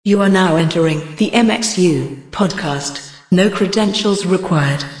You are now entering the MXU podcast. No credentials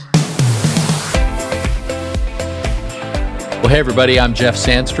required. Well, hey everybody, I'm Jeff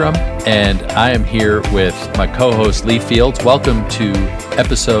Sandstrom, and I am here with my co-host Lee Fields. Welcome to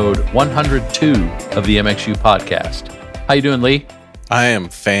episode 102 of the MXU podcast. How you doing, Lee? I am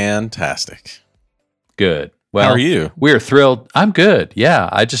fantastic. Good. Well, how are you? We're thrilled. I'm good. Yeah,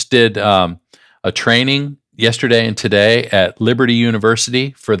 I just did a training yesterday and today at Liberty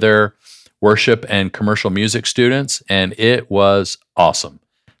University for their worship and commercial music students, and it was awesome.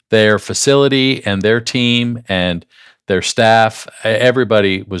 Their facility and their team and their staff,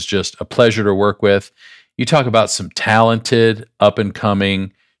 everybody was just a pleasure to work with. You talk about some talented,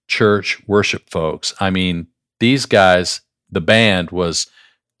 up-and-coming church worship folks. I mean, these guys, the band was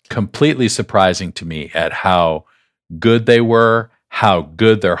completely surprising to me at how good they were, how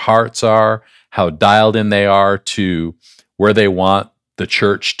good their hearts are, how dialed in they are to where they want the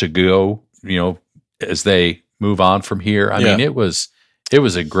church to go, as they move on from here. I mean, it was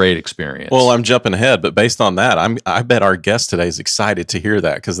a great experience. Well, I'm jumping ahead, but based on that, I bet our guest today is excited to hear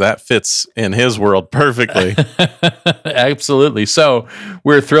that because that fits in his world perfectly. Absolutely. So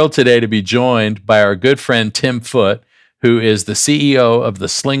we're thrilled today to be joined by our good friend Tim Foote, who is the CEO of the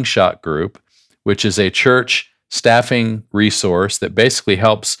Slingshot Group, which is a church staffing resource that basically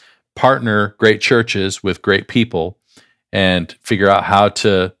helps partner great churches with great people and figure out how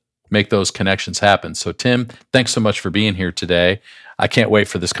to make those connections happen. So Tim, thanks so much for being here today. I can't wait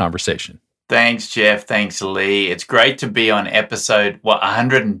for this conversation. Thanks, Jeff. Thanks, Lee. It's great to be on episode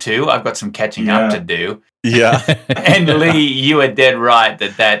 102. I've got some catching up to do. Yeah. And Lee, you are dead right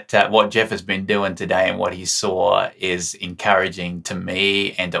that what Jeff has been doing today and what he saw is encouraging to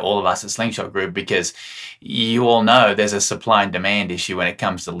me and to all of us at Slingshot Group, because you all know there's a supply and demand issue when it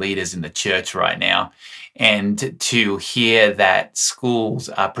comes to leaders in the church right now. And to hear that schools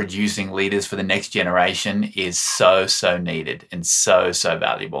are producing leaders for the next generation is so needed and so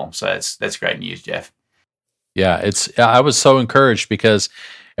valuable. So that's great news, Jeff. Yeah, I was so encouraged because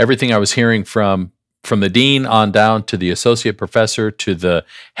everything I was hearing from the dean on down to the associate professor to the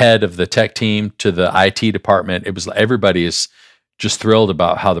head of the tech team to the IT department, it was everybody is just thrilled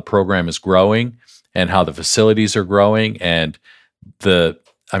about how the program is growing and how the facilities are growing, and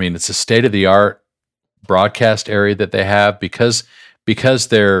it's a state of the art broadcast area that they have because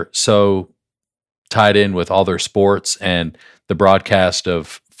they're so tied in with all their sports and the broadcast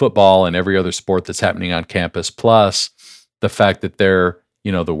of football and every other sport that's happening on campus, plus the fact that they're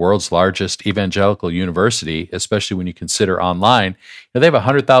the world's largest evangelical university, especially when you consider online. They have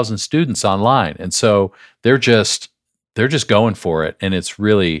 100,000 students online, and so they're just going for it, and it's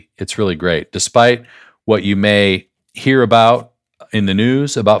really great. Despite what you may hear about in the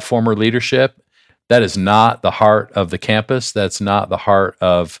news about former leadership, that is not the heart of the campus. That's not the heart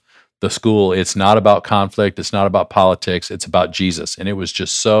of the school. It's not about conflict. It's not about politics. It's about Jesus. And it was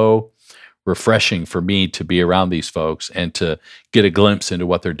just so refreshing for me to be around these folks and to get a glimpse into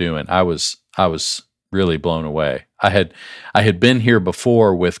what they're doing. I was really blown away. I had been here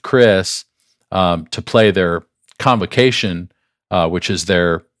before with Chris to play their convocation, which is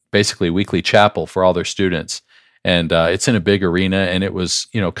their basically weekly chapel for all their students. And it's in a big arena, and it was,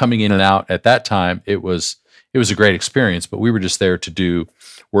 coming in and out at that time, it was a great experience, but we were just there to do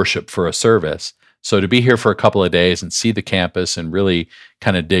worship for a service. So to be here for a couple of days and see the campus and really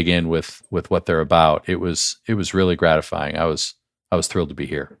kind of dig in with what they're about, it was really gratifying. I was thrilled to be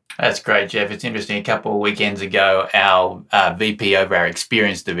here. That's great, Jeff. It's interesting. A couple of weekends ago, our VP over our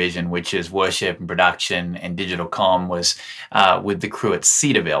experience division, which is worship and production and digital comm, was with the crew at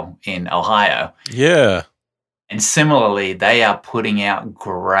Cedarville in Ohio. Yeah. And similarly, they are putting out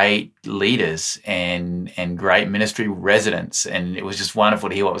great leaders and great ministry residents. And it was just wonderful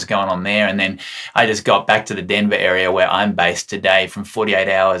to hear what was going on there. And then I just got back to the Denver area where I'm based today from 48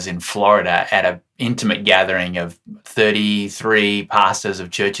 hours in Florida at an intimate gathering of 33 pastors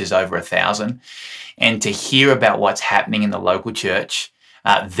of churches over 1,000. And to hear about what's happening in the local church,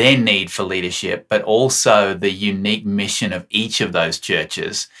 their need for leadership, but also the unique mission of each of those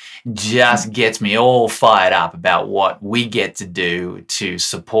churches just gets me all fired up about what we get to do to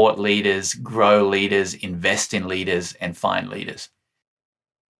support leaders, grow leaders, invest in leaders, and find leaders.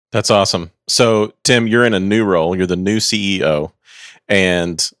 That's awesome. So, Tim, you're in a new role. You're the new CEO.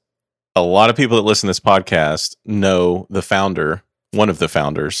 And a lot of people that listen to this podcast know the founder, one of the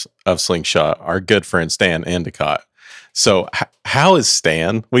founders of Slingshot, our good friend Stan Endicott. So how is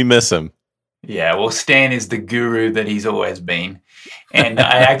Stan? We miss him. Yeah, well, Stan is the guru that he's always been. And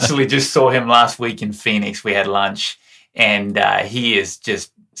I actually just saw him last week in Phoenix. We had lunch, and he is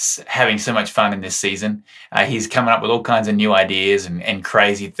just having so much fun in this season. He's coming up with all kinds of new ideas and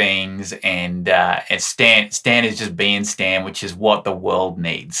crazy things. And Stan is just being Stan, which is what the world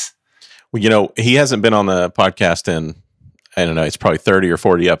needs. Well, he hasn't been on the podcast in, I don't know, it's probably 30 or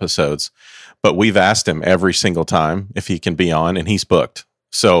 40 episodes, but we've asked him every single time if he can be on, and he's booked.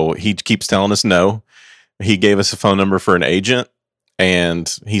 So he keeps telling us no. He gave us a phone number for an agent,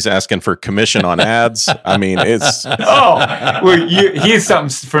 and he's asking for commission on ads. I mean, it's... Here's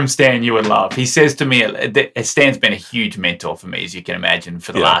something from Stan you would love. He says to me, Stan's been a huge mentor for me, as you can imagine,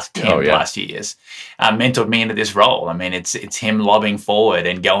 for the last 10 plus years. Mentored me into this role. I mean, it's him lobbing forward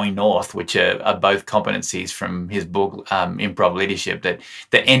and going north, which are both competencies from his book, Improv Leadership, that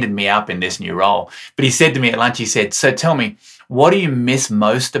ended me up in this new role. But he said to me at lunch, he said, so tell me, what do you miss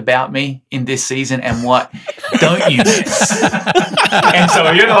most about me in this season, and what don't you miss? And so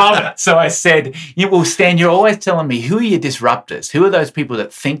you're going to love it. So I said, well, Stan, you're always telling me, who are your disruptors? Who are those people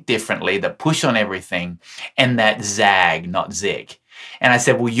that think differently, that push on everything, and that zag, not zig? And I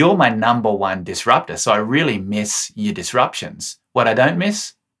said, well, you're my number one disruptor, so I really miss your disruptions. What I don't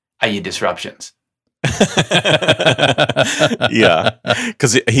miss are your disruptions. Yeah,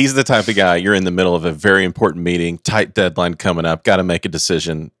 because he's the type of guy, you're in the middle of a very important meeting, tight deadline coming up, got to make a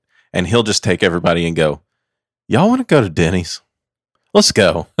decision, and he'll just take everybody and go, y'all want to go to Denny's? Let's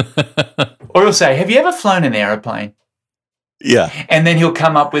go. Or he'll say, have you ever flown an airplane? Yeah. And then he'll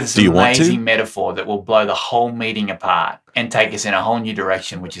come up with some amazing metaphor that will blow the whole meeting apart and take us in a whole new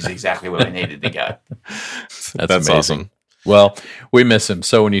direction, which is exactly where we needed to go. That's amazing. Awesome. Well, we miss him.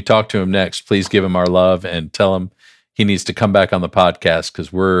 So when you talk to him next, please give him our love and tell him he needs to come back on the podcast,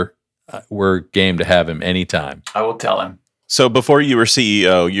 because we're game to have him anytime. I will tell him. So before you were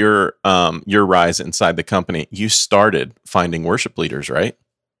CEO, your rise inside the company, you started finding worship leaders, right?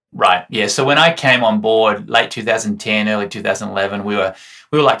 Right. Yeah. So when I came on board late 2010, early 2011, we were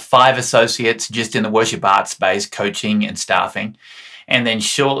like 5 associates just in the worship art space, coaching and staffing. And then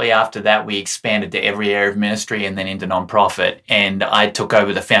shortly after that, we expanded to every area of ministry and then into nonprofit. And I took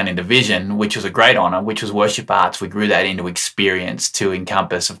over the founding division, which was a great honor, which was worship arts. We grew that into experience to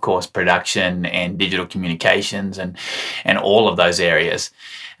encompass, of course, production and digital communications and all of those areas.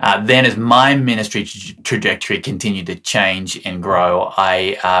 Then as my ministry trajectory continued to change and grow,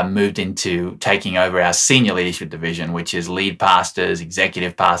 I moved into taking over our senior leadership division, which is lead pastors,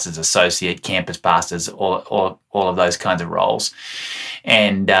 executive pastors, associate campus pastors, all of those kinds of roles.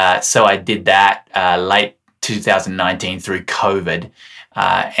 And so I did that late 2019 through COVID.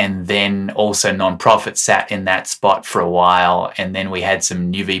 And then also nonprofit sat in that spot for a while. And then we had some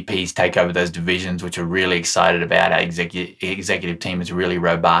new VPs take over those divisions, which we're really excited about. Our executive team is really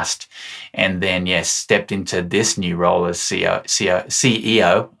robust. And then, yes, stepped into this new role as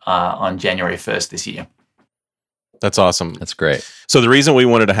CEO on January 1st this year. That's awesome. That's great. So the reason we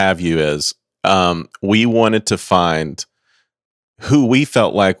wanted to have you is we wanted to find who we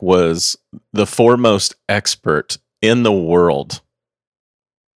felt like was the foremost expert in the world.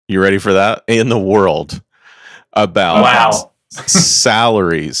 You ready for that? In the world about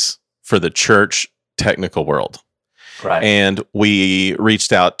salaries for the church technical world. Right. And we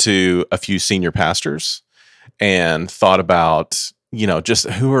reached out to a few senior pastors and thought about, just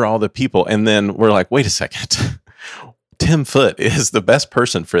who are all the people? And then we're like, wait a second. Tim Foote is the best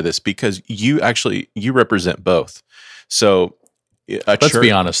person for this, because you represent both. So let's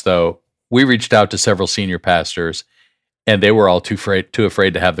be honest, though. We reached out to several senior pastors, and they were all too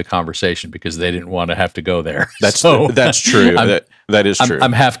afraid to have the conversation because they didn't want to have to go there. That's true. That is true.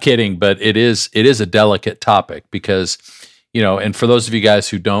 I'm half kidding, but it is a delicate topic because, and for those of you guys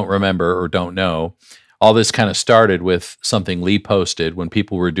who don't remember or don't know, all this kind of started with something Lee posted when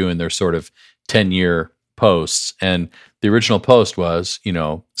people were doing their sort of 10-year posts. And the original post was,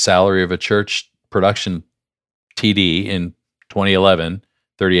 salary of a church production TD in 2011,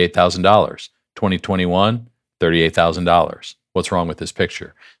 $38,000. 2021, $38,000. What's wrong with this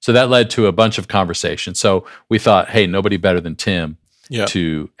picture? So that led to a bunch of conversations. So we thought, hey, nobody better than Tim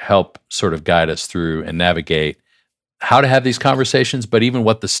to help sort of guide us through and navigate how to have these conversations, but even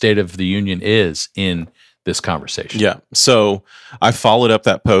what the state of the union is in this conversation. Yeah. So I followed up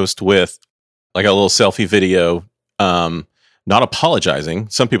that post with like a little selfie video, not apologizing.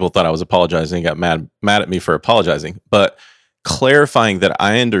 Some people thought I was apologizing, got mad at me for apologizing, but clarifying that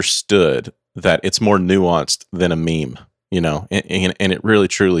I understood that it's more nuanced than a meme, and it really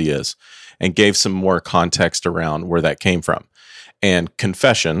truly is, and gave some more context around where that came from. And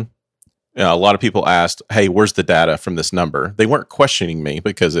confession, a lot of people asked, hey, where's the data from this number? They weren't questioning me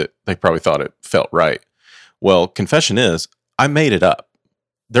because they probably thought it felt right. Well, confession is, I made it up.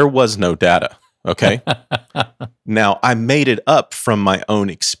 There was no data. Okay. Now, I made it up from my own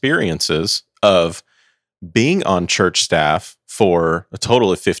experiences of being on church staff for a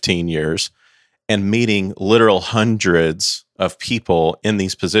total of 15 years and meeting literal hundreds of people in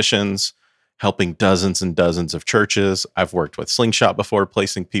these positions, helping dozens and dozens of churches. I've worked with Slingshot before,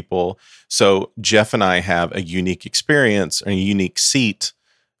 placing people. So Jeff and I have a unique experience, a unique seat,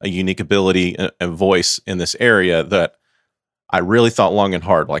 a unique ability, a voice in this area that I really thought long and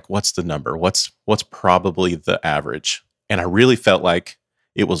hard, like, what's the number? What's probably the average? And I really felt like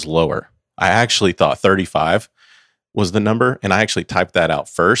it was lower. I actually thought 35 was the number, and I actually typed that out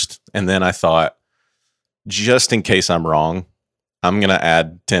first. And then I thought, just in case I'm wrong, I'm going to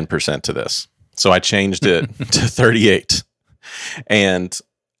add 10% to this. So I changed it to 38. And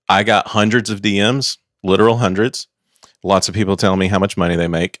I got hundreds of DMs, literal hundreds. Lots of people telling me how much money they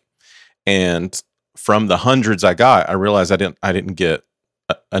make. And from the hundreds I got, I realized I didn't get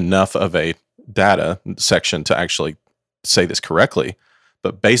enough of a data section to actually say this correctly.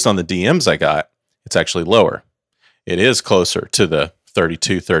 But based on the DMs I got, it's actually lower. It is closer to the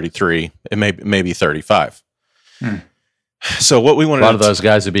 32, 33, it maybe 35. So what we wanted, a lot of those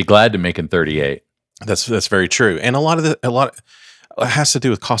guys would be glad to making 38. That's very true. And a lot it has to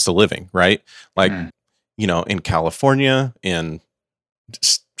do with cost of living, right? Like, in California, in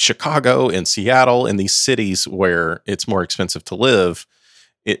Chicago, in Seattle, in these cities where it's more expensive to live,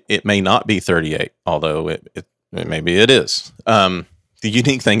 it may not be 38, although it maybe it is. The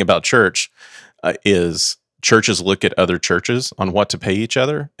unique thing about church is churches look at other churches on what to pay each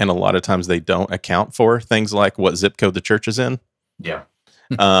other, and a lot of times they don't account for things like what zip code the church is in. Yeah.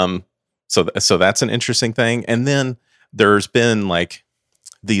 So that's an interesting thing. And then there's been like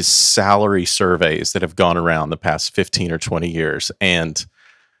these salary surveys that have gone around the past 15 or 20 years, and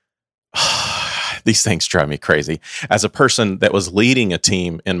these things drive me crazy. As a person that was leading a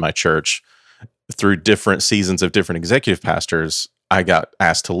team in my church through different seasons of different executive pastors, I got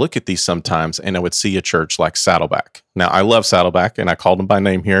asked to look at these sometimes, and I would see a church like Saddleback. Now, I love Saddleback, and I called them by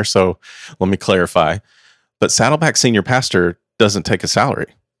name here, so let me clarify. But Saddleback senior pastor doesn't take a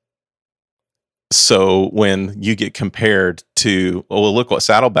salary. So when you get compared to, well, look what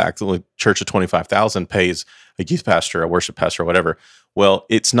Saddleback, the church of 25,000, pays a youth pastor, a worship pastor, or whatever. Well,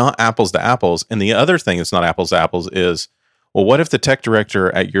 it's not apples to apples. And the other thing that's not apples to apples is, well, what if the tech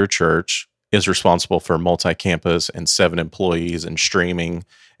director at your church is responsible for multi-campus and 7 employees and streaming,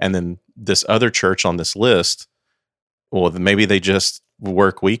 and then this other church on this list, well, maybe they just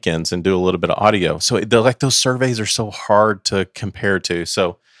work weekends and do a little bit of audio. So they're like, those surveys are so hard to compare to.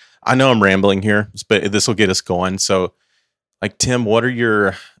 So I know I'm rambling here, but this will get us going. So, like, Tim, what are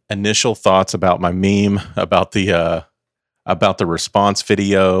your initial thoughts about my meme, about the response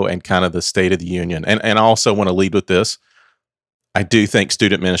video, and kind of the State of the Union? And I also want to lead with this. I do think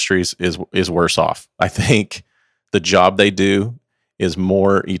student ministries is worse off. I think the job they do is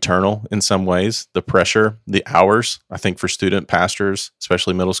more eternal in some ways. The pressure, the hours, I think for student pastors,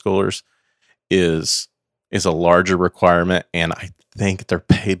 especially middle schoolers, is a larger requirement, and I think they're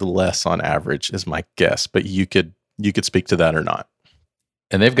paid less on average, is my guess. But you could speak to that or not.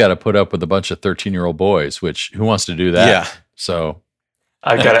 And they've got to put up with a bunch of 13-year-old boys, which who wants to do that? Yeah. So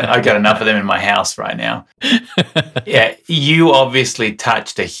I've got enough of them in my house right now. Yeah, you obviously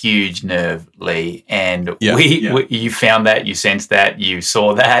touched a huge nerve, Lee, and you found that, you sensed that, you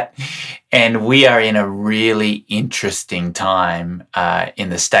saw that, and we are in a really interesting time in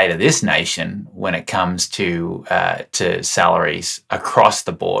the state of this nation when it comes to salaries across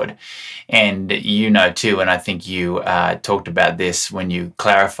the board. And you know too, and I think you talked about this when you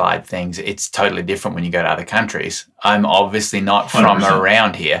clarified things, it's totally different when you go to other countries. I'm obviously not from 100%.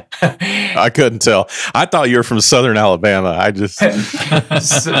 Around here. I couldn't tell. I thought you were from Southern Alabama. I just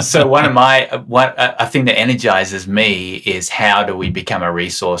so a thing that energizes me is, how do we become a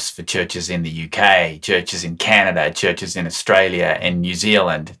resource for churches in the UK, churches in Canada, churches in Australia and New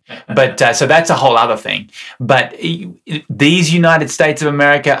Zealand? But so that's a whole other thing. But these United States of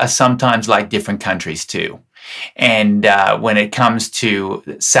America are sometimes like different countries too. And when it comes to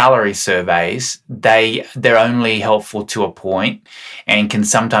salary surveys, they're only helpful to a point and can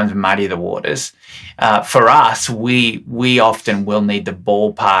sometimes muddy the waters. For us, we often will need the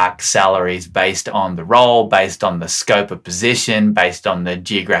ballpark salaries based on the role, based on the scope of position, based on the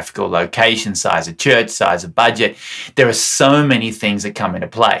geographical location, size of church, size of budget. There are so many things that come into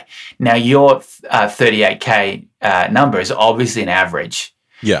play. Now, your 38K number is obviously an average.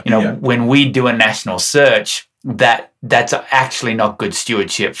 Yeah. When we do a national search, that's actually not good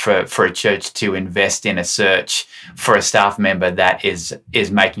stewardship for a church to invest in a search for a staff member that is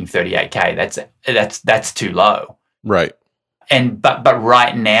making 38K. That's too low. Right. But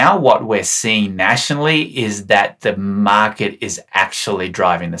right now, what we're seeing nationally is that the market is actually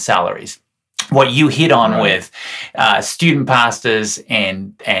driving the salaries. What you hit on with student pastors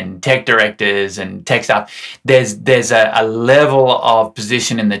and tech directors and tech staff, there's a level of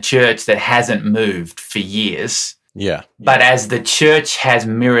position in the church that hasn't moved for years. Yeah. But as the church has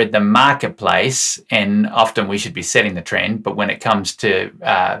mirrored the marketplace, and often we should be setting the trend, but when it comes to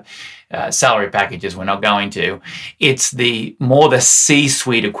salary packages, we're not going to. It's the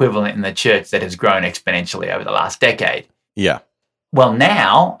C-suite equivalent in the church that has grown exponentially over the last decade. Yeah. Well,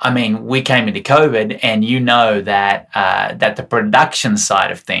 now, I mean, we came into COVID, and you know that that the production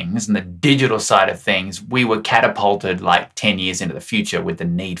side of things and the digital side of things, we were catapulted like 10 years into the future with the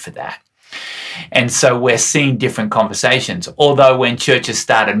need for that. And so we're seeing different conversations. Although when churches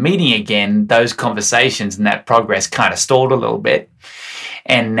started meeting again, those conversations and that progress kind of stalled a little bit.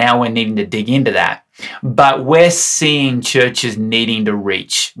 And now we're needing to dig into that. But we're seeing churches needing to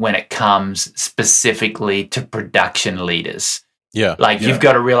reach when it comes specifically to production leaders. Yeah. You've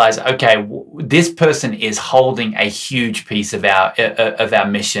got to realize, okay, this person is holding a huge piece of our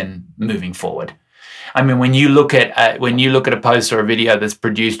mission moving forward. I mean, when you look at a post or a video that's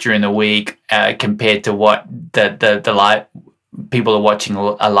produced during the week compared to what the live people are watching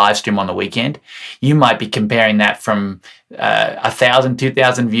a live stream on the weekend, you might be comparing that from 1,000,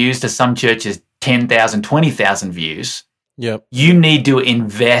 2,000 views to some churches 10,000, 20,000 views. Yep. You need to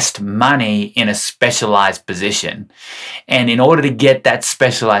invest money in a specialized position. And in order to get that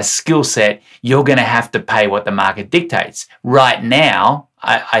specialized skill set, you're going to have to pay what the market dictates. Right now,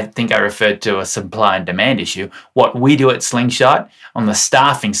 I think I referred to a supply and demand issue. What we do at Slingshot on the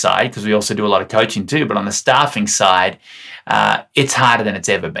staffing side, because we also do a lot of coaching too, but on the staffing side, it's harder than it's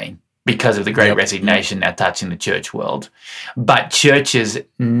ever been because of the Great Resignation now touching the church world. But churches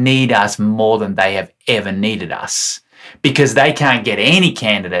need us more than they have ever needed us, because they can't get any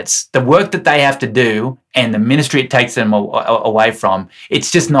candidates. The work that they have to do and the ministry it takes them away from,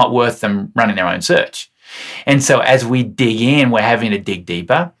 it's just not worth them running their own search. And so as we dig in, we're having to dig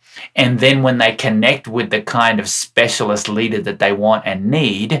deeper. And then when they connect with the kind of specialist leader that they want and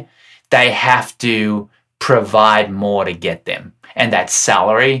need, they have to provide more to get them. And that's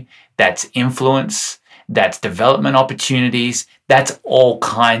salary, that's influence, that's development opportunities, that's all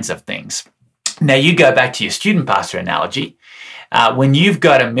kinds of things. Now, you go back to your student pastor analogy. When you've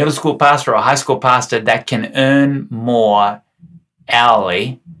got a middle school pastor or a high school pastor that can earn more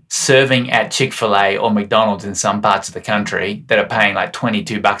hourly serving at Chick-fil-A or McDonald's in some parts of the country that are paying like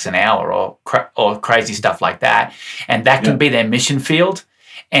 $22 an hour or crazy stuff like that, and that can be their mission field,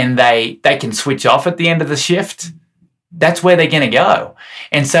 and they can switch off at the end of the shift, that's where they're going to go.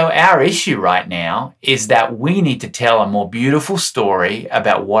 And so our issue right now is that we need to tell a more beautiful story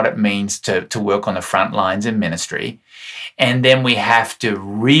about what it means to work on the front lines in ministry. And then we have to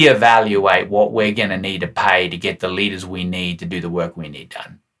reevaluate what we're going to need to pay to get the leaders we need to do the work we need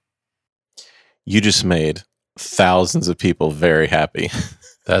done. You just made thousands of people very happy.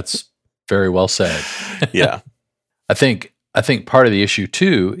 That's very well said. Yeah. I think part of the issue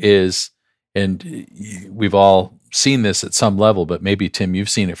too is, and we've all seen this at some level, but maybe Tim, you've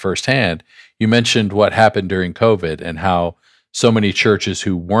seen it firsthand. You mentioned what happened during COVID and how so many churches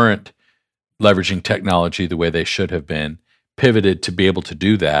who weren't leveraging technology the way they should have been pivoted to be able to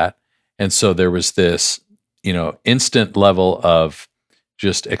do that. And so there was this, instant level of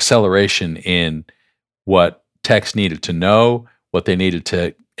just acceleration in what techs needed to know, what they needed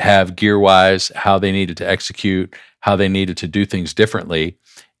to have gear-wise, how they needed to execute, how they needed to do things differently.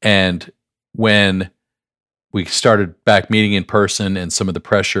 And when we started back meeting in person and some of the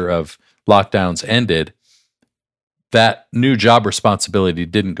pressure of lockdowns ended, that new job responsibility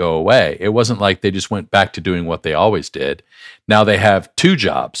didn't go away. It wasn't like they just went back to doing what they always did. Now they have two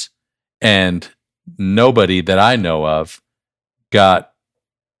jobs, and nobody that I know of got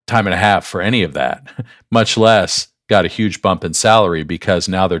time and a half for any of that, much less got a huge bump in salary, because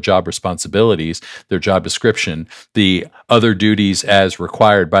now their job responsibilities, their job description, the other duties as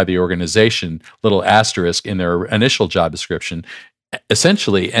required by the organization, little asterisk in their initial job description,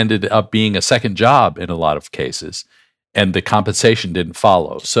 essentially ended up being a second job in a lot of cases, and the compensation didn't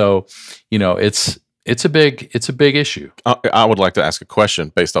follow. So, it's a big issue. I would like to ask a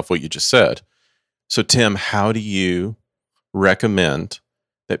question based off what you just said. So, Tim, how do you recommend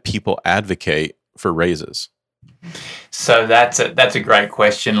that people advocate for raises? So that's a great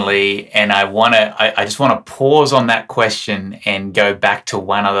question, Lee. And I just want to pause on that question and go back to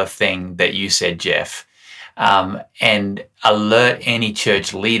one other thing that you said, Jeff. and alert any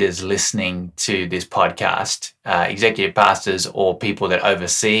church leaders listening to this podcast, executive pastors or people that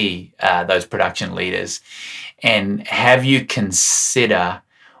oversee those production leaders, and have you consider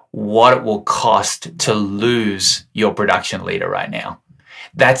what it will cost to lose your production leader right now.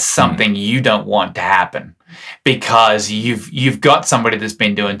 That's something you don't want to happen, because you've got somebody that's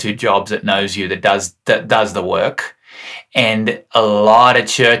been doing 2 jobs that knows you, that does the work. And a lot of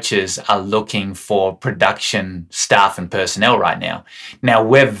churches are looking for production staff and personnel right now. Now,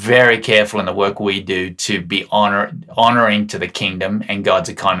 we're very careful in the work we do to be honoring to the kingdom and God's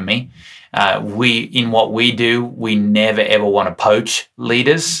economy. In what we do, we never ever want to poach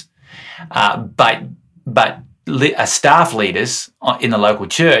leaders, but staff leaders in the local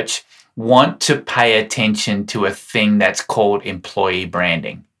church want to pay attention to a thing that's called employee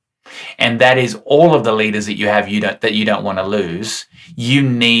branding. And that is all of the leaders that you have that you don't want to lose. You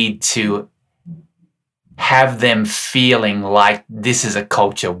need to have them feeling like this is a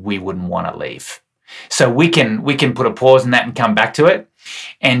culture we wouldn't want to leave. So we can put a pause on that and come back to it.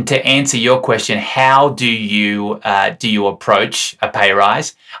 And to answer your question, how do you approach a pay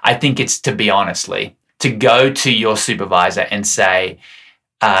rise? I think it's, to be honestly, to go to your supervisor and say,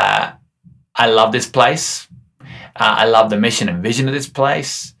 I love this place. I love the mission and vision of this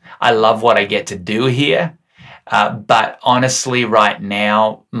place. I love what I get to do here. But honestly, right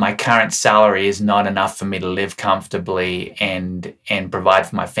now, my current salary is not enough for me to live comfortably and provide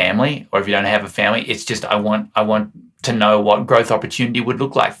for my family. Or if you don't have a family, it's just I want to know what growth opportunity would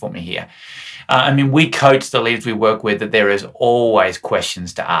look like for me here. We coach the leaders we work with that there is always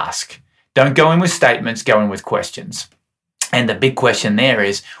questions to ask. Don't go in with statements, go in with questions. And the big question there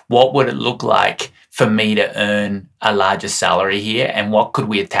is, what would it look like for me to earn a larger salary here, and what could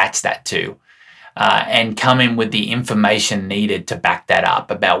we attach that to? And come in with the information needed to back that up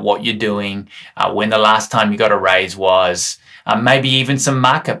about what you're doing, when the last time you got a raise was, maybe even some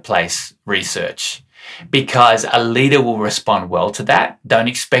marketplace research, because a leader will respond well to that. Don't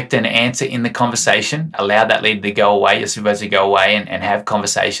expect an answer in the conversation. Allow that leader to go away, your supervisor to go away and have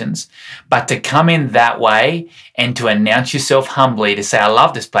conversations. But to come in that way and to announce yourself humbly, to say, I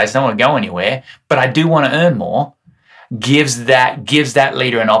love this place, I don't want to go anywhere, but I do want to earn more, gives that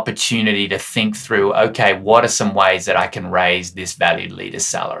leader an opportunity to think through, okay, what are some ways that I can raise this valued leader's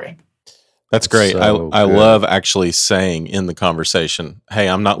salary? That's great. So I good. love actually saying in the conversation, hey,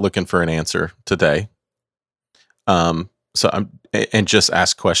 I'm not looking for an answer today. And just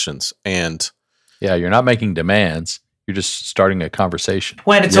ask questions. And Yeah, you're not making demands. You're just starting a conversation.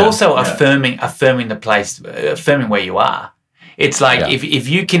 Well, and it's also affirming the place, affirming where you are. It's like if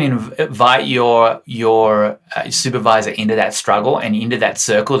you can invite your supervisor into that struggle and into that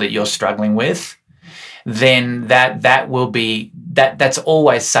circle that you're struggling with, then that will be that's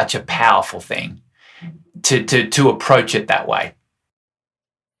always such a powerful thing to approach it that way.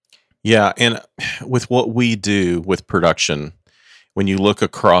 yeah, and with what we do with production, when you look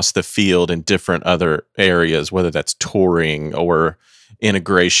across the field in different other areas, whether that's touring or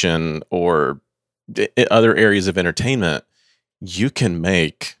integration or other areas of entertainment, you can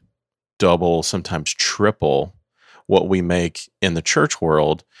make double, sometimes triple what we make in the church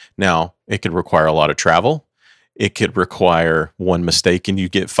world. Now, it could require a lot of travel. It could require one mistake and you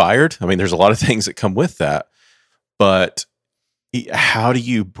get fired. There's a lot of things that come with that. But how do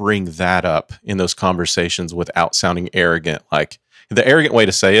you bring that up in those conversations without sounding arrogant? Like, the arrogant way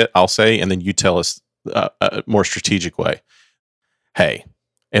to say it, I'll say, and then you tell us a more strategic way. Hey,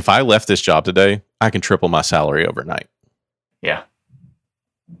 if I left this job today, I can triple my salary overnight. Yeah.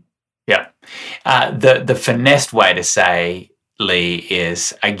 The finessed way to say, Lee,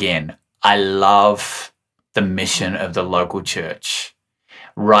 is, again, I love the mission of the local church.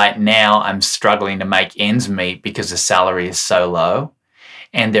 Right now, I'm struggling to make ends meet because the salary is so low.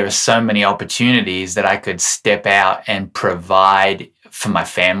 And there are so many opportunities that I could step out and provide for my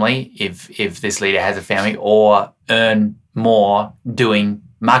family if this leader has a family, or earn more doing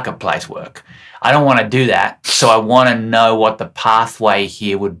marketplace work. I don't want to do that. So I want to know what the pathway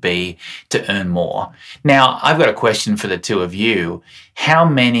here would be to earn more. Now, I've got a question for the two of you. How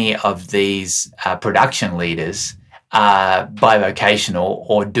many of these production leaders are bivocational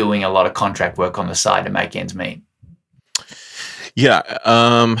or doing a lot of contract work on the side to make ends meet? Yeah,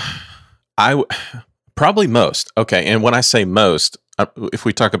 I probably most. Okay, and when I say most, if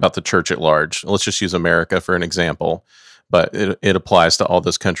we talk about the church at large, let's just use America for an example, but it applies to all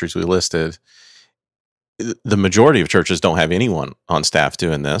those countries we listed. The majority of churches don't have anyone on staff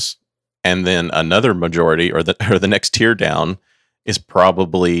doing this, and then another majority, or the next tier down, is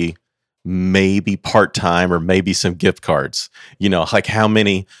probably maybe part-time or maybe some gift cards. Like how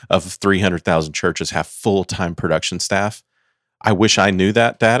many of 300,000 churches have full-time production staff? I wish I knew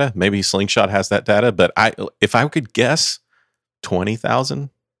that data. Maybe Slingshot has that data, but if I could guess 20,000,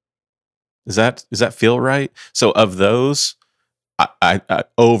 does that feel right? So of those, I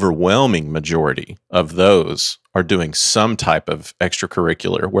overwhelming majority of those are doing some type of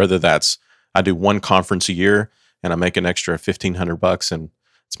extracurricular, whether that's I do one conference a year and I make an extra $1,500 and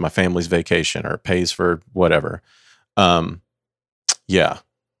it's my family's vacation or it pays for whatever. Yeah.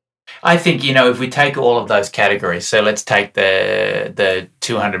 I think, if we take all of those categories, so let's take the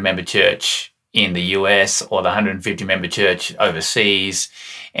 200-member church in the US or the 150-member church overseas,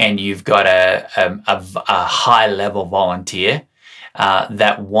 and you've got a high-level volunteer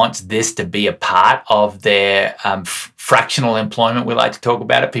that wants this to be a part of their fractional employment. We like to talk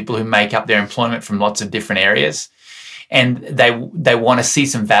about it, people who make up their employment from lots of different areas. And they want to see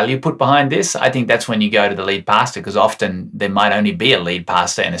some value put behind this. I think that's when you go to the lead pastor, because often there might only be a lead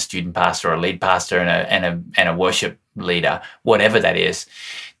pastor and a student pastor, or a lead pastor and a worship leader, whatever that is,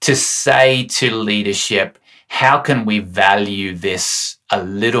 to say to leadership, how can we value this a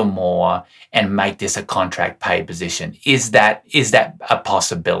little more and make this a contract pay position? Is that a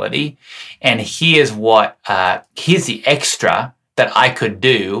possibility? And here's the extra that I could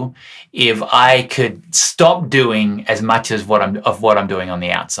do if I could stop doing as much as what I'm doing on the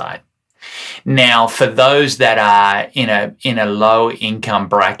outside. Now, for those that are in a low income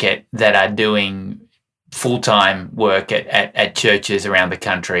bracket that are doing full-time work at churches around the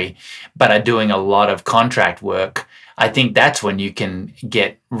country, but are doing a lot of contract work, I think that's when you can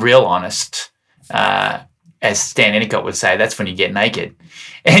get real honest. As Stan Endicott would say, that's when you get naked,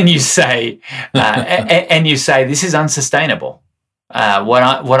 and you say, this is unsustainable.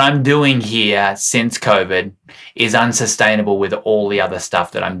 What I'm doing here since COVID is unsustainable with all the other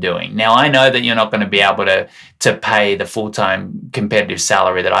stuff that I'm doing. Now, I know that you're not going to be able to pay the full-time competitive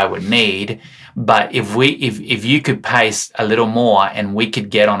salary that I would need, but if you could pay a little more and we could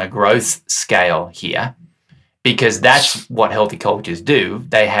get on a growth scale here, because that's what healthy cultures do.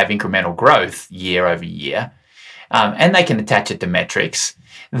 They have incremental growth year over year, and they can attach it to metrics.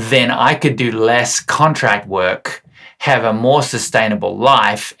 Then I could do less contract work, have a more sustainable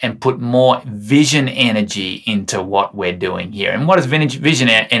life, and put more vision energy into what we're doing here. And what does vision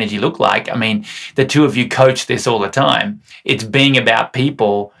energy look like? I mean, the two of you coach this all the time. It's being about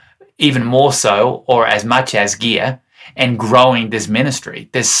people, even more so, or as much as gear, and growing this ministry.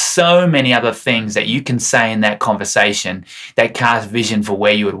 There's so many other things that you can say in that conversation that cast vision for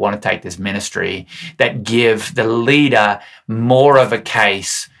where you would want to take this ministry, that give the leader more of a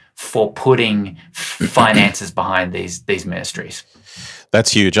case for putting finances behind these ministries.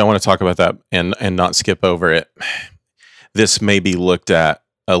 That's huge. I want to talk about that and not skip over it. This may be looked at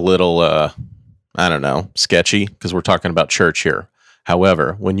a little, sketchy, because we're talking about church here.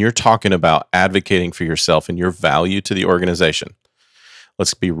 However, when you're talking about advocating for yourself and your value to the organization,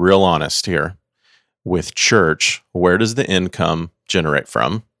 let's be real honest here. With church, where does the income generate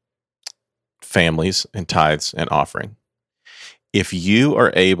from? Families and tithes and offering. If you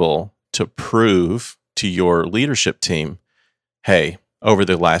are able to prove to your leadership team, hey, over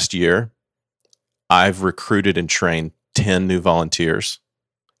the last year, I've recruited and trained 10 new volunteers,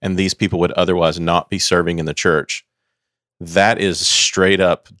 and these people would otherwise not be serving in the church, that is straight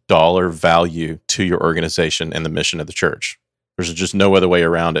up dollar value to your organization and the mission of the church. There's just no other way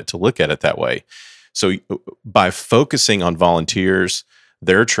around it to look at it that way. So by focusing on volunteers,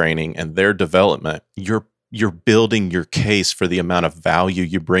 their training and their development, you're building your case for the amount of value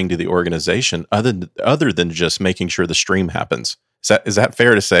you bring to the organization other than just making sure the stream happens. Is that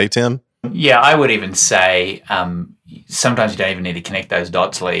fair to say, Tim? Yeah, I would even say sometimes you don't even need to connect those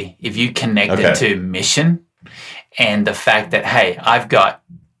dots, Lee. If you connect it to mission and the fact that, hey, I've got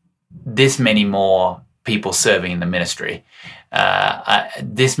this many more people serving in the ministry,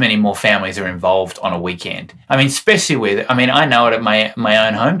 this many more families are involved on a weekend. I mean, especially I know it at my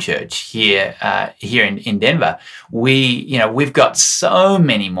own home church here in Denver. We've got so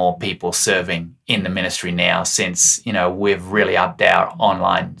many more people serving in the ministry now since, we've really upped our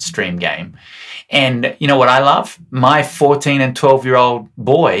online stream game. And you know what I love? My 14 and 12-year-old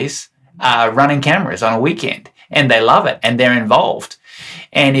boys are running cameras on a weekend, and they love it, and they're involved.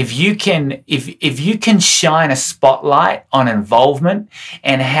 And if you can shine a spotlight on involvement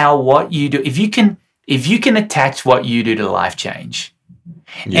and how what you do, if you can attach what you do to life change,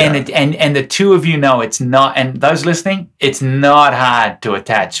 and the two of you know it's not, and those listening, it's not hard to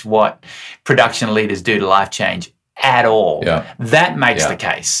attach what production leaders do to life change at all. Yeah. That makes the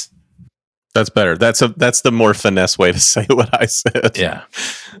case. That's better. That's the more finesse way to say what I said. Yeah.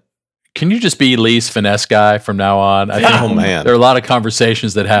 can you just be Lee's finesse guy from now on? I think Oh, man. there are a lot of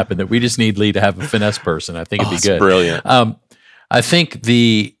conversations that happen that we just need Lee to have a finesse person. I think it'd be it's good. brilliant. I think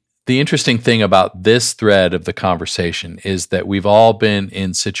the interesting thing about this thread of the conversation is that we've all been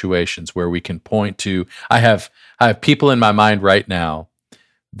in situations where we can point to. I have people in my mind right now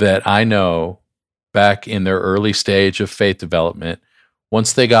that I know back in their early stage of faith development,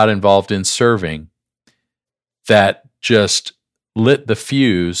 once they got involved in serving, that just lit the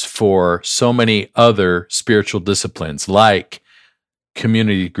fuse for so many other spiritual disciplines like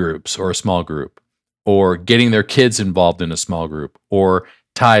community groups or a small group, or getting their kids involved in a small group, or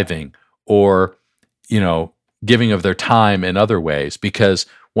tithing, or, giving of their time in other ways. Because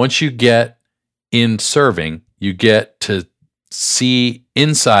once you get in serving, you get to see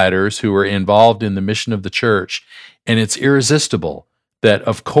insiders who are involved in the mission of the church, and it's irresistible that,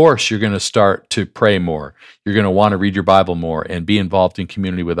 of course, you're going to start to pray more. You're going to want to read your Bible more and be involved in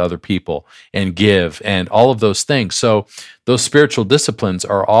community with other people and give and all of those things. So those spiritual disciplines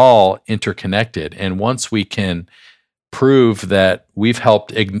are all interconnected. And once we can prove that we've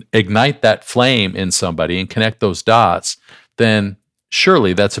helped ignite that flame in somebody and connect those dots, then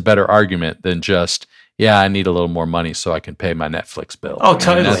surely that's a better argument than just, I need a little more money so I can pay my Netflix bill. Oh,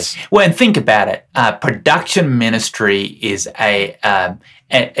 totally. Well, and think about it. Production ministry is it's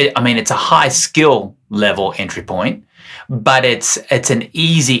a high skill level entry point, but it's an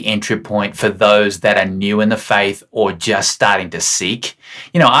easy entry point for those that are new in the faith or just starting to seek.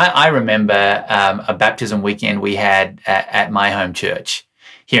 I remember a baptism weekend we had at my home church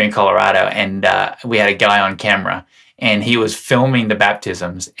here in Colorado, and we had a guy on camera. And he was filming the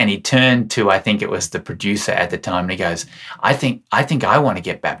baptisms, and he turned to, I think it was the producer at the time, and he goes, I think I want to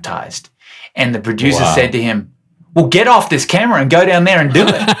get baptized. And the producer said to him, well, get off this camera and go down there and do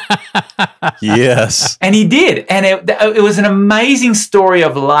it. Yes. And he did. And it was an amazing story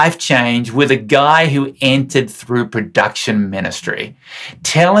of life change with a guy who entered through production ministry.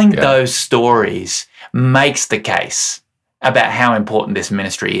 Telling those stories makes the case about how important this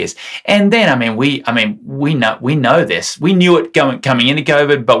ministry is. And then, we know this. We knew it coming into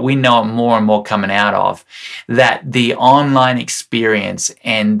COVID, but we know it more and more coming out of that. The online experience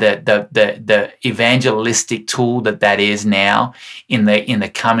and the evangelistic tool that is now in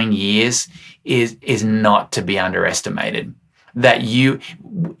the coming years is not to be underestimated. That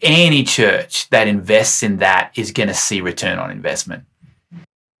any church that invests in that is going to see return on investment.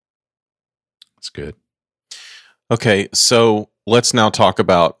 That's good. Okay, so let's now talk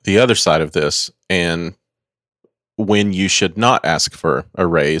about the other side of this and when you should not ask for a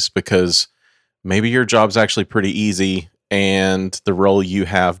raise, because maybe your job's actually pretty easy and the role you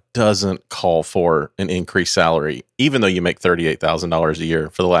have doesn't call for an increased salary, even though you make $38,000 a year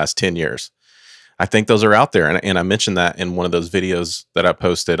for the last 10 years. I think those are out there. And I mentioned that in one of those videos that I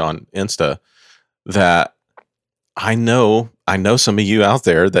posted on Insta, that I know some of you out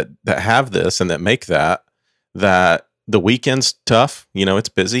there that have this and that make that the weekend's tough, it's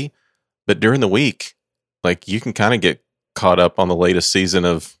busy, but during the week, like, you can kind of get caught up on the latest season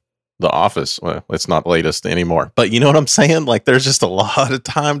of The Office. Well, it's not latest anymore, but you know what I'm saying? Like, there's just a lot of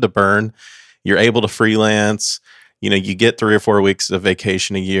time to burn. You're able to freelance, you get 3 or 4 weeks of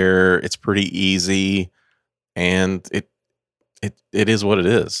vacation a year. It's pretty easy, and it is what it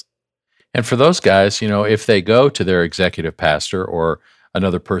is. And for those guys, if they go to their executive pastor or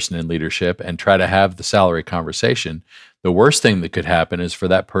another person in leadership and try to have the salary conversation, the worst thing that could happen is for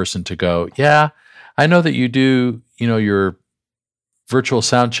that person to go, I know that you do, your virtual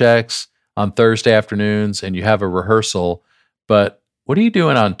sound checks on Thursday afternoons and you have a rehearsal, but what are you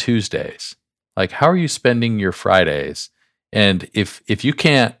doing on Tuesdays? Like, how are you spending your Fridays? And if you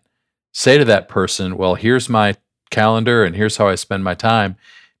can't say to that person, well, here's my calendar and here's how I spend my time,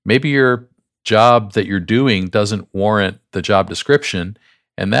 maybe your job that you're doing doesn't warrant the job description,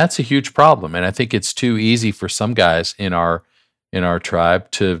 and that's a huge problem. And I think it's too easy for some guys in our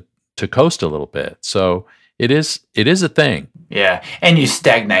tribe to coast a little bit. So it is a thing. Yeah, and you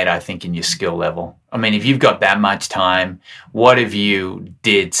stagnate, I think, in your skill level. If you've got that much time, what if you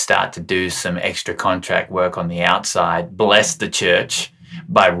did start to do some extra contract work on the outside, bless the church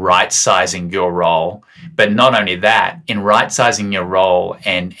by right-sizing your role? But not only that, in right-sizing your role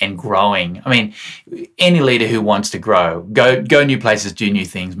and growing, any leader who wants to grow, go new places, do new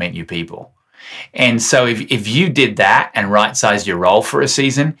things, meet new people. And so if you did that and right-sized your role for a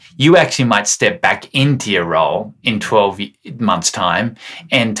season, you actually might step back into your role in 12 months' time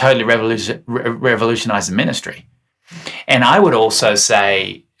and totally revolutionize the ministry. And I would also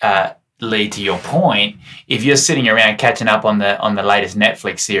say, Lee, to your point, if you're sitting around catching up on the latest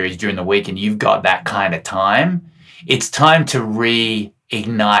Netflix series during the week and you've got that kind of time, it's time to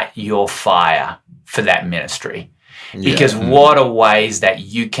ignite your fire for that ministry. Because what are ways that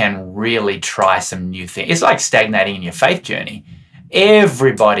you can really try some new things? It's like stagnating in your faith journey.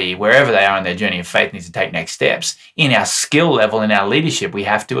 Everybody, wherever they are on their journey of faith, needs to take next steps. In our skill level, in our leadership, we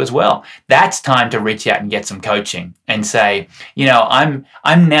have to as well. That's time to reach out and get some coaching and say, I'm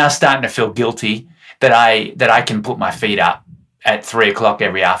now starting to feel guilty that I can put my feet up at 3:00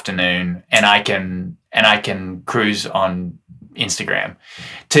 every afternoon and I can cruise on Instagram.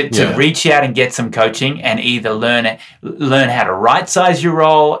 To reach out and get some coaching and either learn how to right size your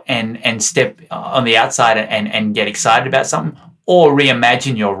role and step on the outside and get excited about something, or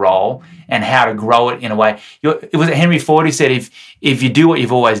reimagine your role and how to grow it in a way. It was Henry Ford who said, if you do what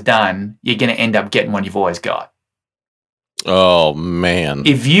you've always done, you're going to end up getting what you've always got. Oh, man.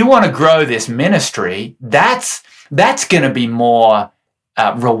 If you want to grow this ministry, that's going to be more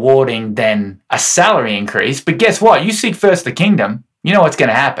rewarding than a salary increase. But guess what? You seek first the kingdom, you know what's going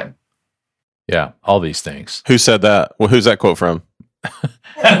to happen. Yeah, all these things. Who said that? Well, who's that quote from?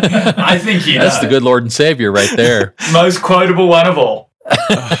 I think you know. That's the good Lord and Savior right there. Most quotable one of all.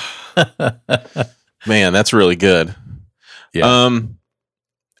 Man, that's really good. Yeah.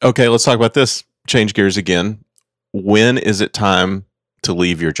 Okay, let's talk about this. Change gears again. When is it time to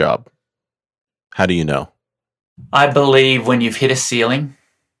leave your job? How do you know? I believe when you've hit a ceiling,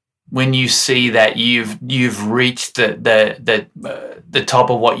 when you see that you've reached the top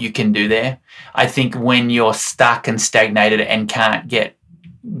of what you can do there. I think when you're stuck and stagnated and can't get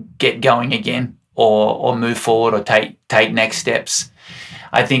going again or move forward or take next steps.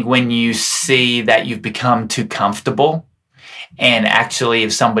 I think when you see that you've become too comfortable, and actually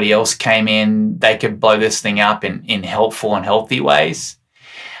if somebody else came in, they could blow this thing up in helpful and healthy ways.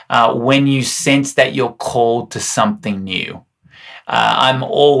 When you sense that you're called to something new. I'm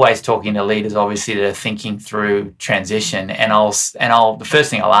always talking to leaders, obviously, that are thinking through transition, and the first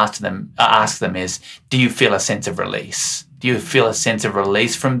thing I'll ask them is, do you feel a sense of release? Do you feel a sense of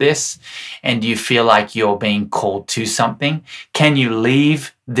release from this? And do you feel like you're being called to something? Can you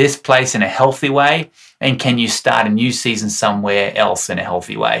leave this place in a healthy way? And can you start a new season somewhere else in a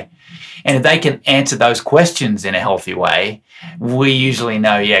healthy way? And if they can answer those questions in a healthy way, we usually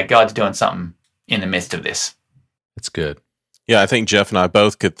know, God's doing something in the midst of this. That's good. Yeah, I think Jeff and I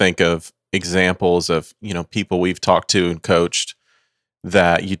both could think of examples of, people we've talked to and coached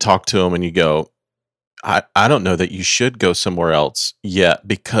that you talk to them and you go, I don't know that you should go somewhere else yet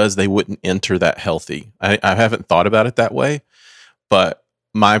because they wouldn't enter that healthy. I haven't thought about it that way, but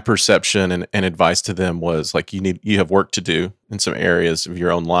my perception and advice to them was like, you have work to do in some areas of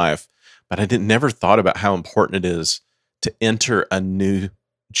your own life, but I never thought about how important it is to enter a new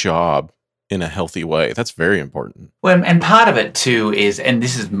job in a healthy way. That's very important. Well, and part of it too is, and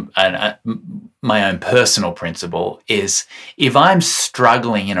this is my own personal principle, is if I'm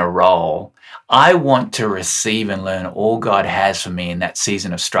struggling in a role, I want to receive and learn all God has for me in that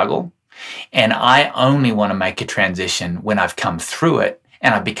season of struggle. And I only want to make a transition when I've come through it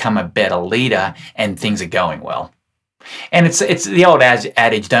and I've become a better leader and things are going well. And it's the old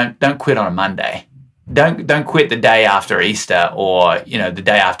adage, don't quit on a Monday. Don't quit the day after Easter or, the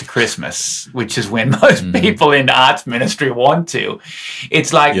day after Christmas, which is when most people in arts ministry want to.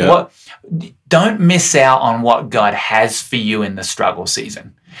 It's like, don't miss out on what God has for you in the struggle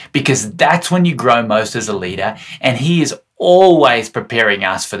season, because that's when you grow most as a leader, and He is always preparing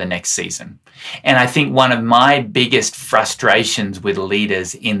us for the next season. And I think one of my biggest frustrations with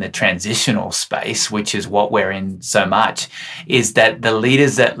leaders in the transitional space, which is what we're in so much, is that the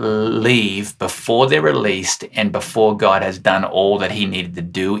leaders that leave before they're released and before God has done all that He needed to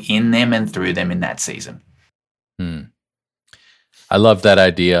do in them and through them in that season. I love that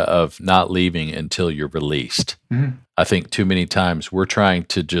idea of not leaving until you're released. Mm-hmm. I think too many times we're trying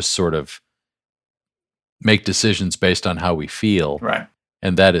to just sort of make decisions based on how we feel. Right.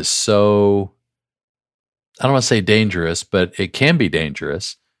 And that is so, I don't want to say dangerous, but it can be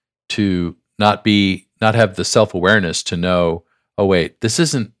dangerous to not have the self-awareness to know, oh wait, this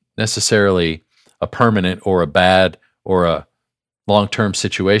isn't necessarily a permanent or a bad or a long-term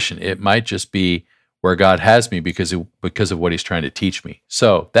situation. It might just be where God has me because of what He's trying to teach me.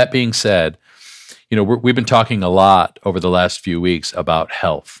 So that being said, we've been talking a lot over the last few weeks about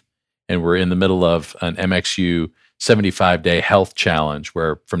health. And we're in the middle of an MXU 75-day health challenge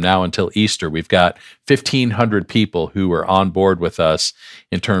where from now until Easter, we've got 1,500 people who are on board with us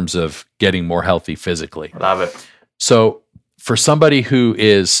in terms of getting more healthy physically. Love it. So for somebody who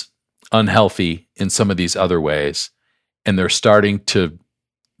is unhealthy in some of these other ways, and they're starting to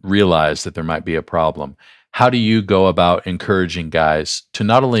realize that there might be a problem, how do you go about encouraging guys to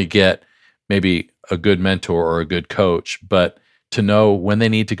not only get maybe a good mentor or a good coach, but to know when they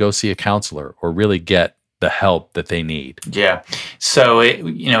need to go see a counselor or really get the help that they need? Yeah. So,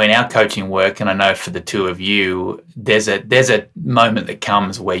 in our coaching work, and I know for the two of you, there's a moment that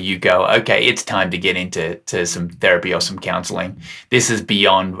comes where you go, okay, it's time to get into some therapy or some counseling. This is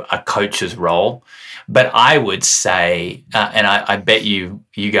beyond a coach's role. But I would say, and I bet you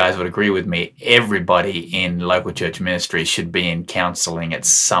guys would agree with me, everybody in local church ministry should be in counseling at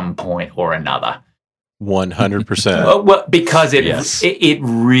some point or another. 100%. Well, because Yes. it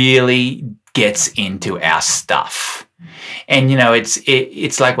really gets into our stuff. And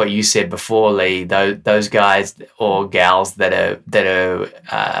it's like what you said before, Lee. Those guys or gals that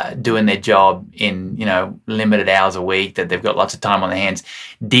are doing their job in limited hours a week, that they've got lots of time on their hands.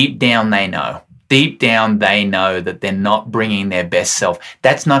 Deep down, they know. Deep down, they know that they're not bringing their best self.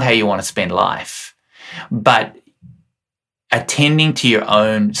 That's not how you want to spend life. But attending to your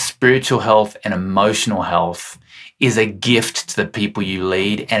own spiritual health and emotional health is a gift to the people you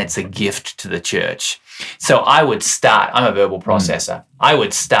lead, and it's a gift to the church. So I would start, I'm a verbal processor. I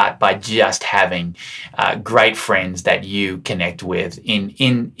would start by just having great friends that you connect with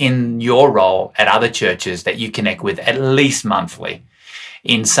in your role at other churches that you connect with at least monthly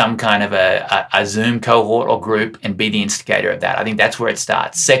in some kind of a Zoom cohort or group, and be the instigator of that. I think that's where it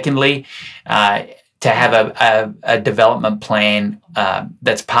starts. Secondly, to have a development plan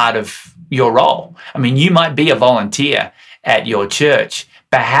that's part of your role. I mean, you might be a volunteer at your church.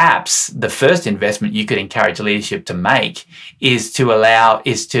 Perhaps the first investment you could encourage leadership to make is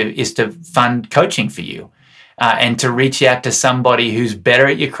to fund coaching for you, and to reach out to somebody who's better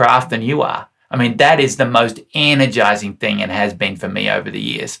at your craft than you are. I mean, that is the most energizing thing, and has been for me over the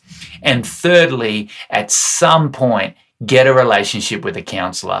years. And thirdly, at some point, get a relationship with a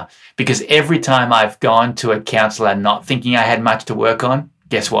counselor, because every time I've gone to a counselor not thinking I had much to work on,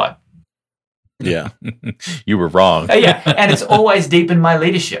 guess what? Yeah. You were wrong. Yeah, and it's always deepened my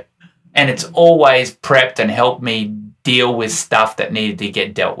leadership, and it's always prepped and helped me deal with stuff that needed to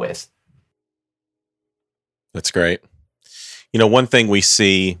get dealt with. That's great. One thing we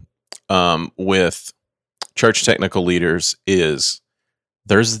see with church technical leaders is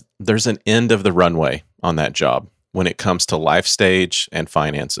there's an end of the runway on that job when it comes to life stage and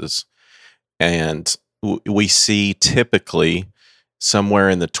finances. And we see typically somewhere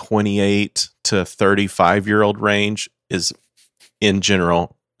in the 28 to 35-year-old range is, in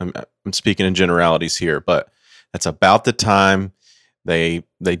general, I'm speaking in generalities here, but that's about the time they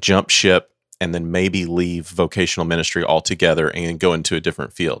jump ship and then maybe leave vocational ministry altogether and go into a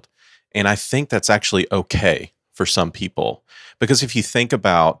different field. And I think that's actually okay for some people, because if you think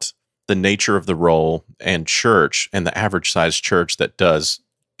about the nature of the role and church, and the average size church that does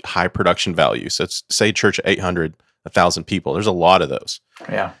high production value, so say church 800, 1,000 people, there's a lot of those.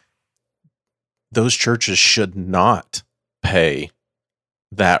 Yeah. Those churches should not pay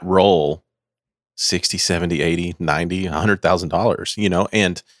that role $60, $70, $80, $90, $100,000,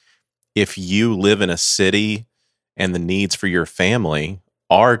 and if you live in a city and the needs for your family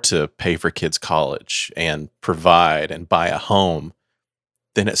are to pay for kids' college and provide and buy a home,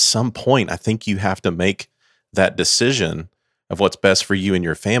 then at some point, I think you have to make that decision of what's best for you and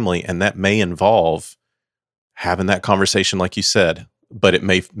your family. And that may involve having that conversation, like you said, but it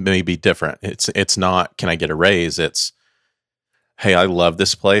may be different. It's not, can I get a raise? It's, hey, I love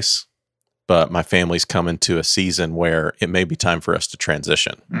this place, but my family's coming to a season where it may be time for us to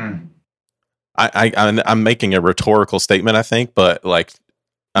transition. I'm making a rhetorical statement, I think, but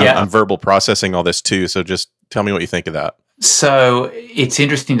I'm verbal processing all this too. So just tell me what you think of that. So it's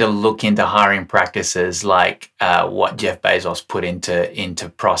interesting to look into hiring practices like what Jeff Bezos put into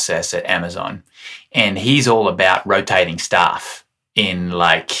process at Amazon. And he's all about rotating staff in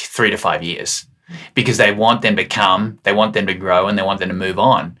 3 to 5 years, because they want them to come, they want them to grow, and they want them to move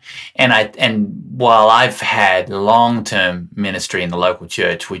on. And while I've had long-term ministry in the local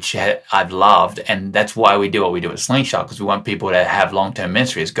church, which I've loved, and that's why we do what we do at Slingshot, because we want people to have long-term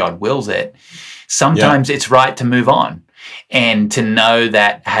ministry as God wills it, sometimes it's right to move on. And to know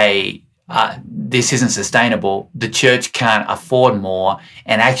that, hey, this isn't sustainable, the church can't afford more,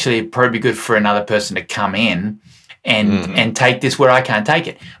 and actually it'd probably be good for another person to come in and take this where I can't take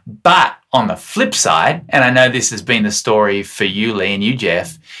it. But on the flip side, and I know this has been the story for you, Lee, and you,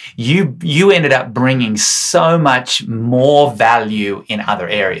 Jeff, you ended up bringing so much more value in other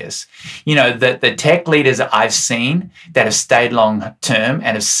areas. The tech leaders I've seen that have stayed long term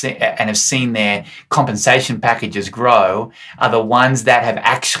and have seen their compensation packages grow are the ones that have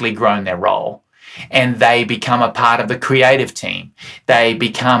actually grown their role. And they become a part of the creative team. They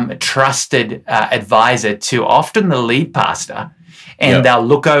become a trusted advisor to often the lead pastor. and they'll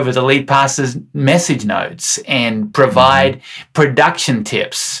look over the lead pastor's message notes and provide production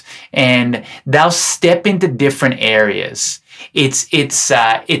tips, and they'll step into different areas. It's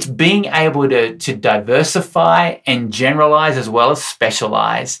being able to diversify and generalize as well as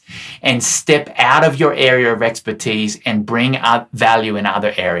specialize, and step out of your area of expertise and bring up value in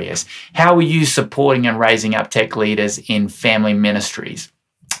other areas. How are you supporting and raising up tech leaders in family ministries?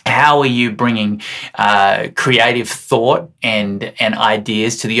 How are you bringing creative thought and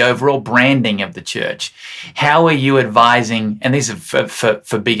ideas to the overall branding of the church? How are you advising, and these are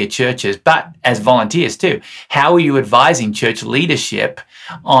for bigger churches, but as volunteers too, how are you advising church leadership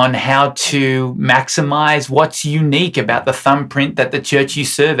on how to maximize what's unique about the thumbprint that the church you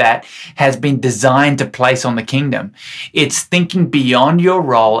serve at has been designed to place on the kingdom? It's thinking beyond your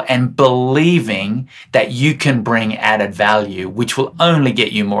role and believing that you can bring added value, which will only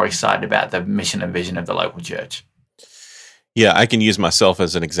get you more excited about the mission and vision of the local church. Yeah, I can use myself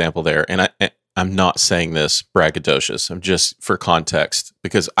as an example there. And I'm not saying this braggadocious. I'm just for context,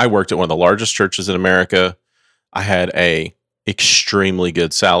 because I worked at one of the largest churches in America. I had a extremely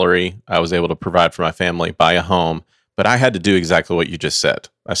good salary. I was able to provide for my family, buy a home, but I had to do exactly what you just said.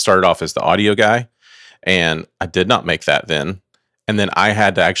 I started off as the audio guy, and I did not make that then. And then I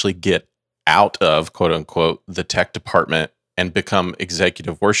had to actually get out of, quote unquote, the tech department and become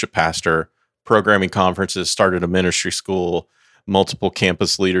executive worship pastor, programming conferences, started a ministry school, multiple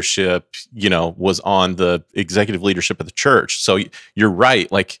campus leadership, was on the executive leadership of the church. So you're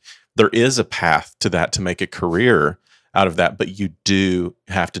right. Like, there is a path to that, to make a career out of that, but you do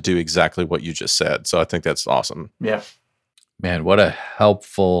have to do exactly what you just said. So I think that's awesome. Yeah. Man, what a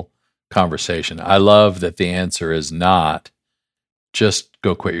helpful conversation. I love that the answer is not just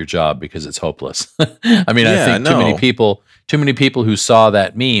go quit your job because it's hopeless. I mean, I think too many people who saw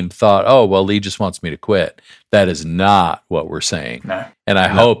that meme thought, oh, well, Lee just wants me to quit. That is not what we're saying. No. And I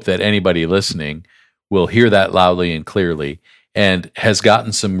hope that anybody listening will hear that loudly and clearly and has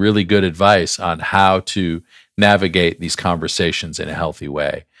gotten some really good advice on how to navigate these conversations in a healthy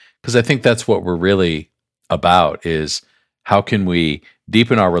way. Because I think that's what we're really about, is how can we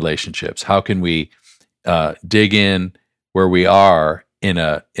deepen our relationships? How can we dig in where we are in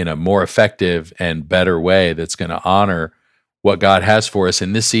a more effective and better way that's going to honor what God has for us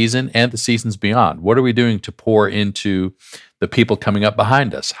in this season and the seasons beyond? What are we doing to pour into the people coming up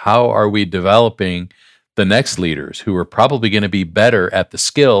behind us? How are we developing the next leaders who are probably going to be better at the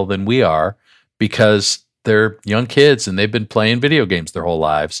skill than we are, because they're young kids and they've been playing video games their whole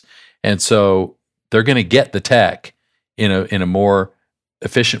lives. And so they're going to get the tech in a more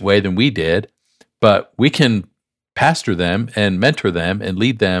efficient way than we did, but we can pastor them and mentor them and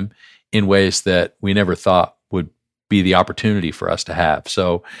lead them in ways that we never thought would be the opportunity for us to have.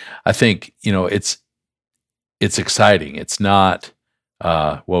 So I think, it's exciting. It's not,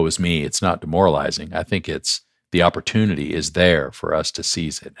 woe is me. It's not demoralizing. I think it's the opportunity is there for us to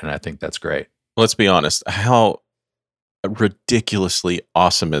seize it. And I think that's great. Let's be honest. How ridiculously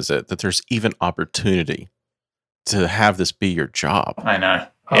awesome is it that there's even opportunity to have this be your job? I know.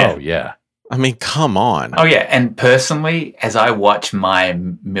 Oh, yeah. I mean, come on. Oh, yeah. And personally, as I watch my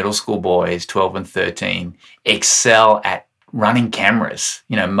middle school boys, 12 and 13, excel at running cameras,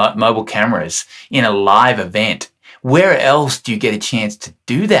 mobile cameras in a live event, where else do you get a chance to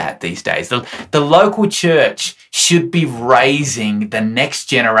do that these days? The local church should be raising the next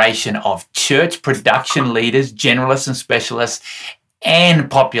generation of church production leaders, generalists and specialists, and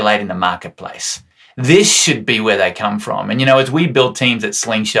populating the marketplace. This should be where they come from. And, as we build teams at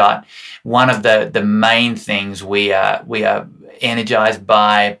Slingshot, one of the main things we are energized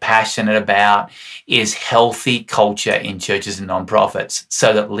by, passionate about, is healthy culture in churches and nonprofits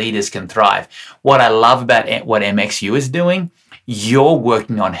so that leaders can thrive. What I love about what MXU is doing, you're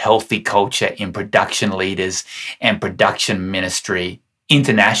working on healthy culture in production leaders and production ministry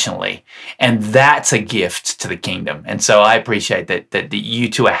internationally. And that's a gift to the kingdom. And so I appreciate that you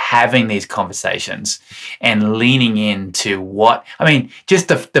two are having these conversations and leaning into just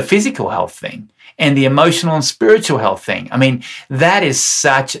the physical health thing and the emotional and spiritual health thing. I mean, that is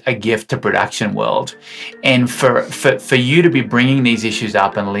such a gift to production world. And for you to be bringing these issues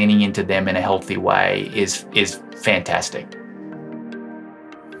up and leaning into them in a healthy way is fantastic.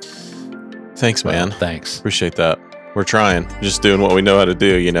 Thanks, man. Well, thanks. Appreciate that. We're trying, just doing what we know how to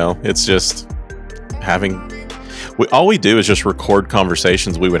do. It's just all we do is just record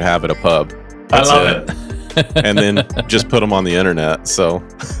conversations we would have at a pub. That's I love it. And then just put them on the internet. So,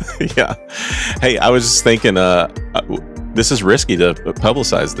 yeah. Hey, I was just thinking, this is risky to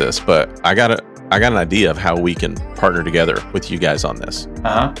publicize this, but I got an idea of how we can partner together with you guys on this.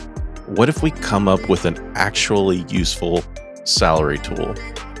 Uh-huh. What if we come up with an actually useful salary tool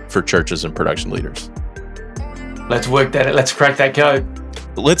for churches and production leaders. Let's work that. Let's crack that code.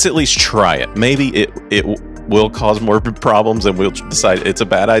 Let's at least try it. Maybe it will cause more problems and we'll decide it's a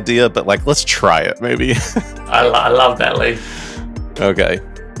bad idea, but like, let's try it maybe. I love that, Lee. Okay.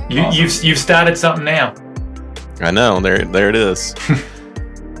 You've started something now. I know. There it is.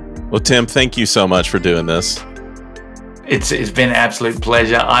 Well, Tim, thank you so much for doing this. It's been an absolute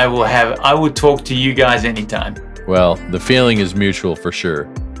pleasure. I will talk to you guys anytime. Well, the feeling is mutual for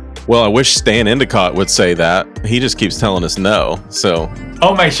sure. Well, I wish Stan Endicott would say that. He just keeps telling us no. So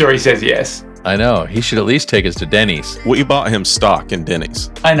I'll make sure he says yes. I know. He should at least take us to Denny's. We bought him stock in Denny's.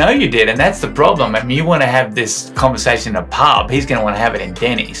 I know you did, and that's the problem. I mean, you want to have this conversation in a pub. He's going to want to have it in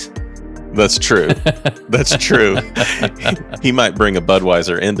Denny's. That's true. That's true. He might bring a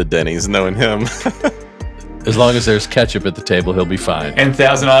Budweiser into Denny's, knowing him. As long as there's ketchup at the table, he'll be fine. And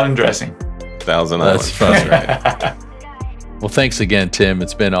Thousand Island dressing. Thousand Island. That's fun. Right. Well, thanks again, Tim.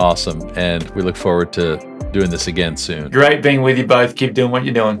 It's been awesome, and we look forward to doing this again soon. Great being with you both. Keep doing what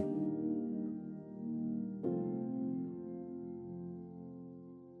you're doing.